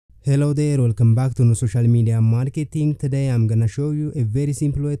Hello there, welcome back to No Social Media Marketing. Today I'm gonna show you a very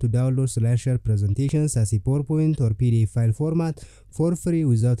simple way to download SlideShare presentations as a PowerPoint or PDF file format for free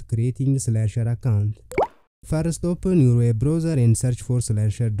without creating a SlideShare account. First, open your web browser and search for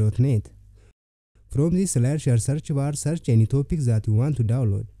slideshare.net. From the SlideShare search bar, search any topics that you want to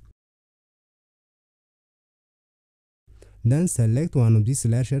download. Then select one of the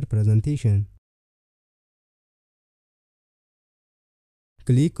SlideShare presentation.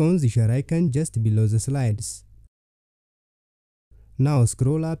 Click on the share icon just below the slides. Now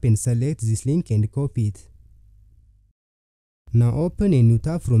scroll up and select this link and copy it. Now open a new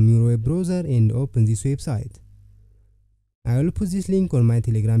tab from your web browser and open this website. I will put this link on my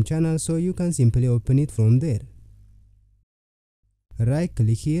Telegram channel so you can simply open it from there. Right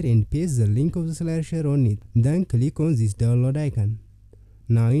click here and paste the link of the SlideShare on it. Then click on this download icon.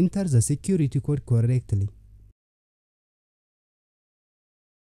 Now enter the security code correctly.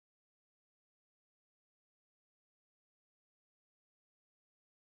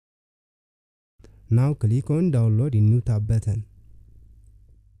 Now click on download in new tab button.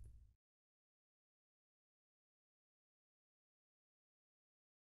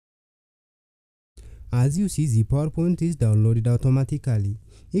 As you see, the PowerPoint is downloaded automatically.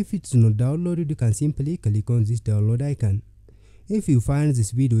 If it's not downloaded, you can simply click on this download icon. If you find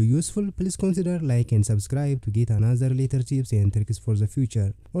this video useful, please consider like and subscribe to get another later tips and tricks for the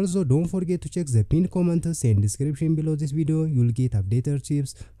future. Also, don't forget to check the pinned comments and description below this video. You'll get updated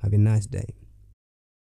tips. Have a nice day.